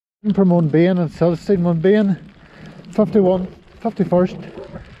For Moanbane and Silsean. Moanbane 51st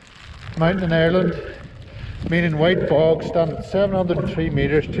mountain in Ireland, meaning white bog, standing at 703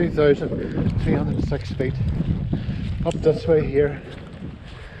 metres, 2,306 feet. Up this way here.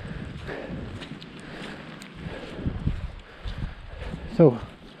 So,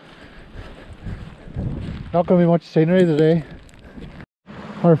 not going to be much scenery today.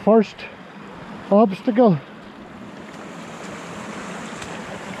 Our first obstacle.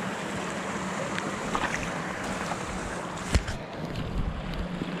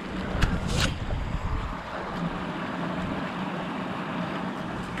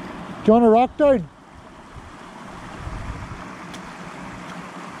 Do you want a rock down?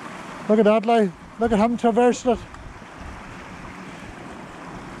 Look at that, like, look at him traversing it.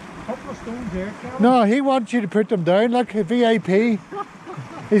 Couple of stones here, Cameron. No, he wants you to put them down like a VIP.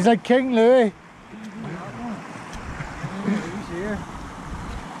 He's like King Louis. He's here.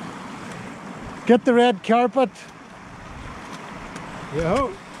 Get the red carpet.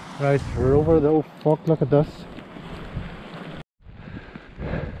 Yo. Right, we're over the, oh fuck, look at this.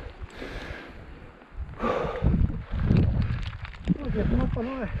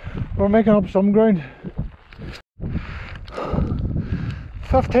 We're making up some ground.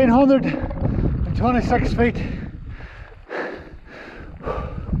 1,526 feet.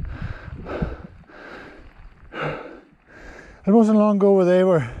 It wasn't long ago where they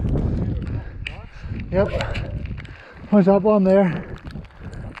were. Yep. There's that one there.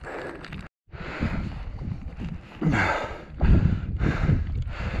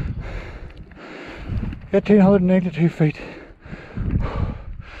 $1,892 feet.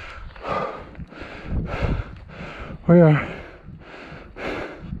 We are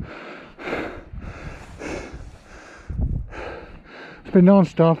it's been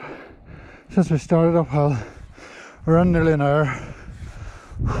non-stop since we started uphill. We're in nearly an hour.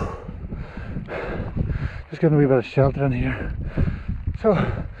 Just getting a wee bit of shelter in here. So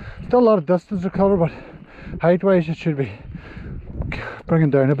still a lot of distance to cover, but height wise it should be bringing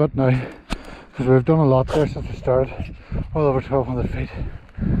down a bit now, because we've done a lot there since we started. Well over 1,200 feet.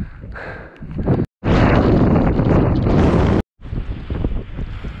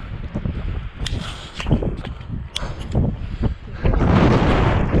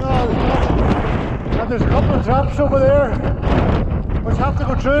 There's a couple of traps over there which have to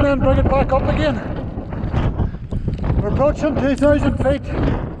go through and then bring it back up again. We're approaching 2,000 feet.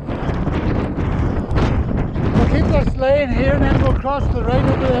 We'll keep this lane here and then we'll cross to the right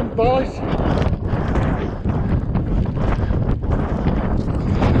into them valleys.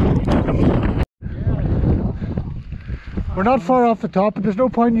 We're not far off the top, but there's no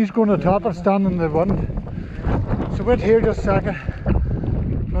point in you going to the top and standing in the wind. So wait here just a second.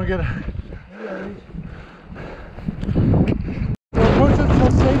 We'll get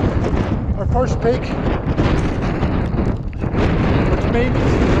our first peak, which means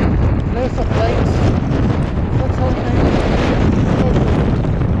place of lights, 1,000.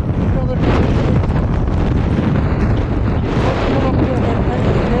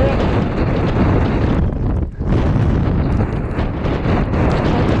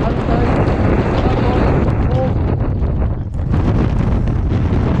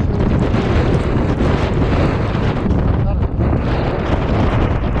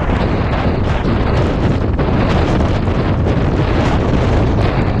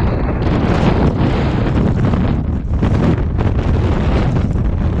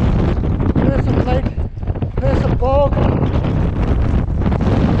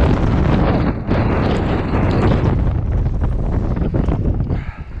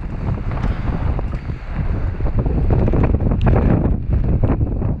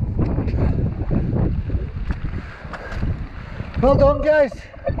 Well done, guys.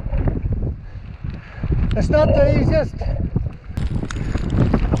 It's not the easiest.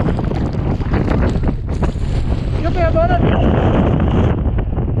 Give me a minute.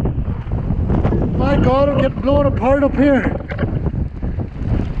 My God, it'll get blown apart up here.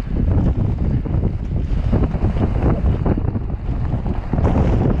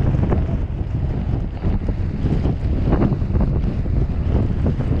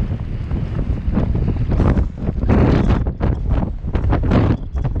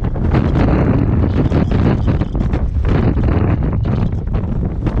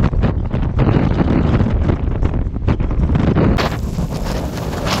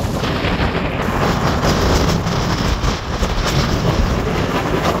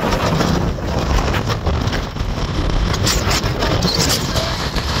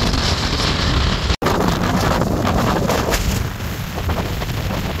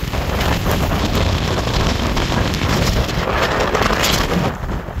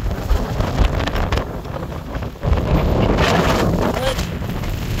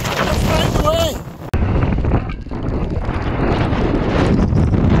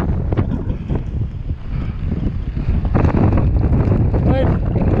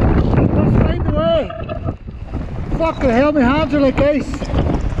 Fucking hell, my hands are like ice.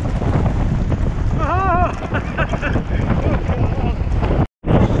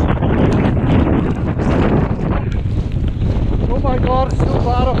 Oh my god, it's so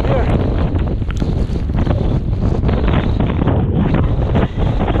bad up here.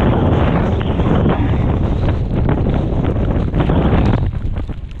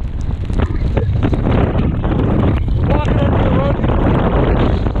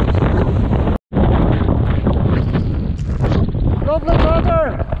 Lovely weather!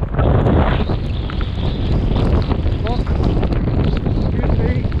 Look, excuse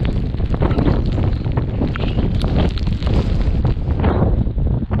me.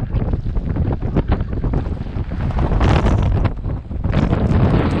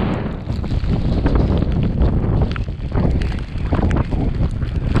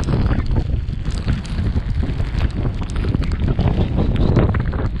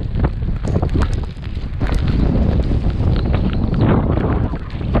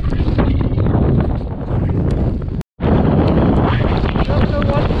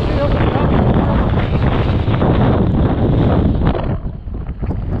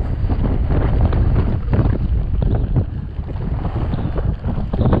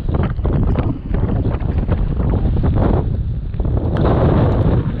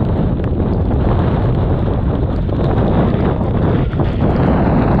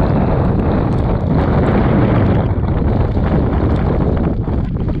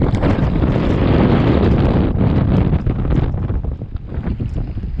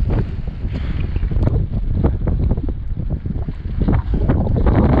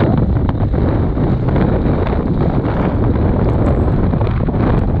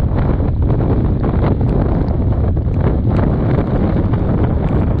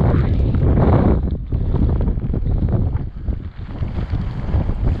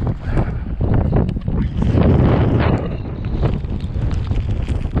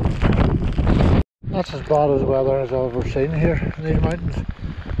 That's as bad as weather as I've ever seen here in these mountains.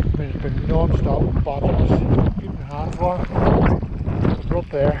 I mean, it's been non-stop bottomless, keeping your hands warm. We're up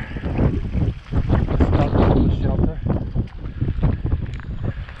there, starting the shelter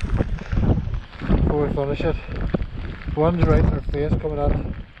before we finish it. Wind's right in our face coming at it.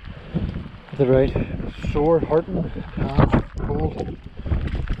 To the right, sore, hurting, hands cold.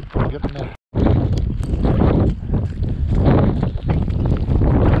 I'm getting there.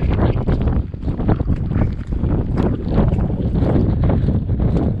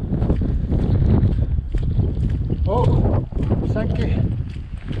 Oh, sinky.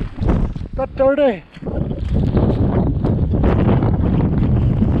 Bit dirty.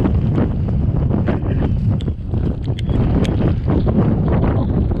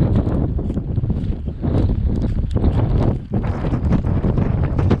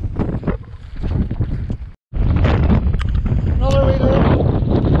 Another wee look.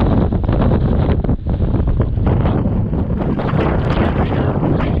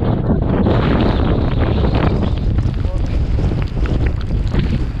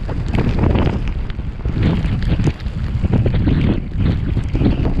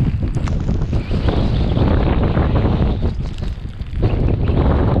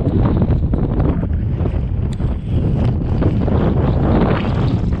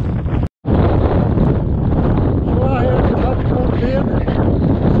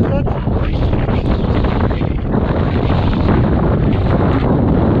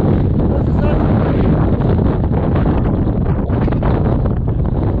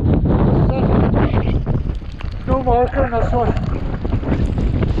 Marker in this one.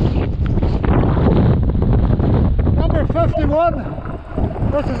 Number 51.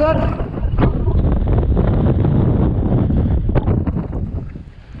 This is it.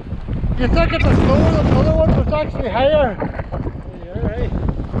 You think it was lower than the other one, but it's actually higher. Yeah, right.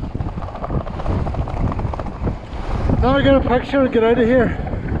 Now we get a picture and get out of here.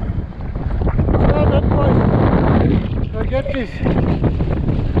 Stand in, boys. I'll get these.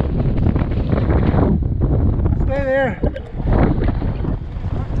 Stay there.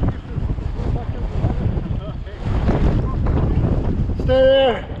 Stay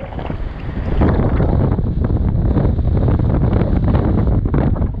there.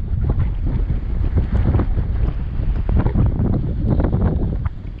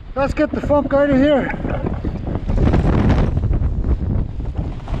 Let's get the funk out of here.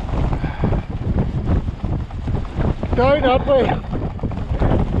 Down that way.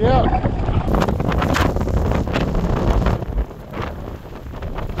 Yeah.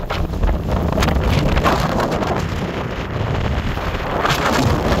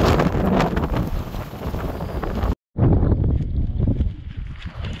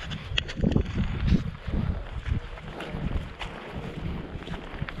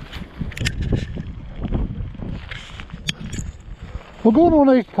 We're going on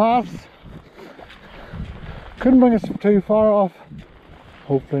these paths. Couldn't bring us too far off.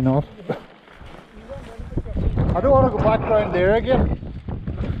 Hopefully not. I don't want to go back round there again.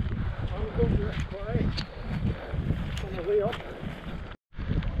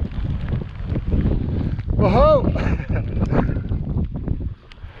 Whoa!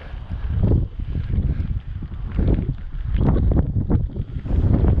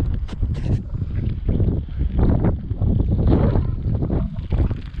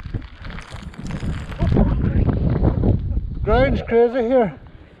 Ground's crazy here.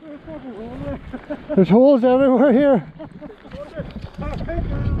 There's holes everywhere here.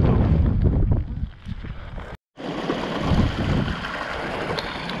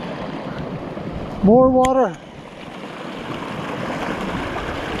 More water.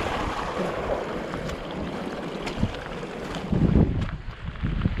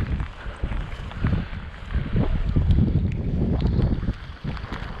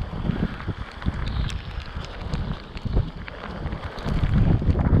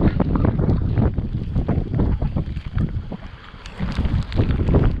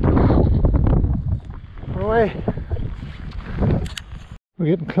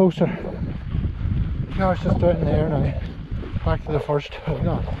 We're getting closer. No, it's just down there now. Back to the first,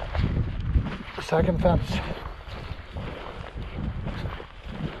 no, the second fence.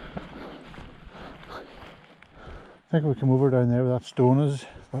 I think we come over down there where that stone is,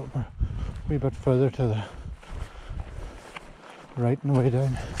 but we're a wee bit further to the right and way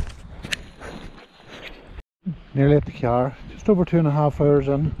down. Nearly at the car, just over 2.5 hours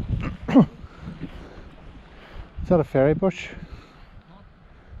in. Is that a fairy bush?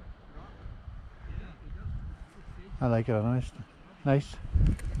 I like it, nice, nice,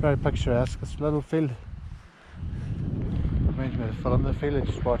 very picturesque. This little field reminds me of the film, the field I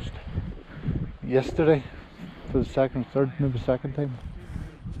just watched yesterday for the second time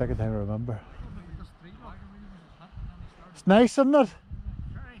I remember. It's nice, isn't it?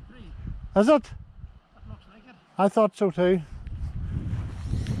 Is it? I thought so too.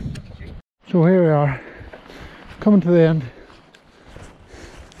 So here we are, coming to the end.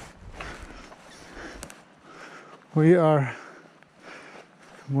 We are,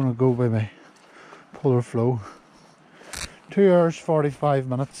 I'm going to go by my polar flow. 2 hours 45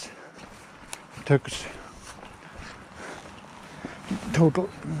 minutes it took us total.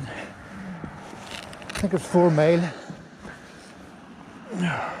 I think it's 4 mile.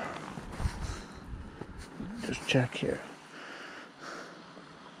 Just check here.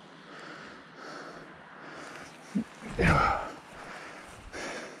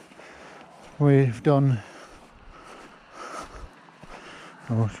 We've done,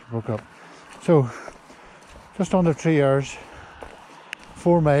 oh, she broke up. So, just under 3 hours,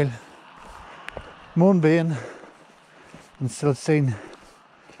 4 mile, Moanbane Silsean,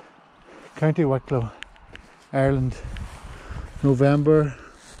 County Wicklow, Ireland, November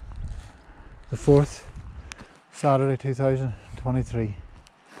the 4th, Saturday 2023.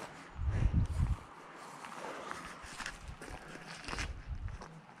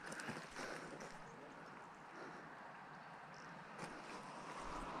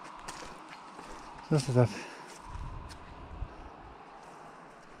 This is it.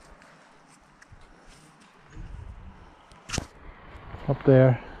 Up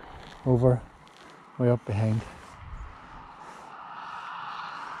there, over, way up behind.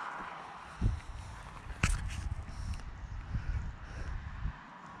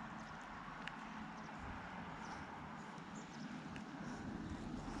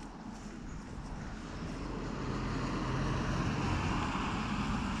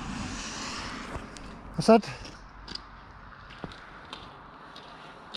 That's it.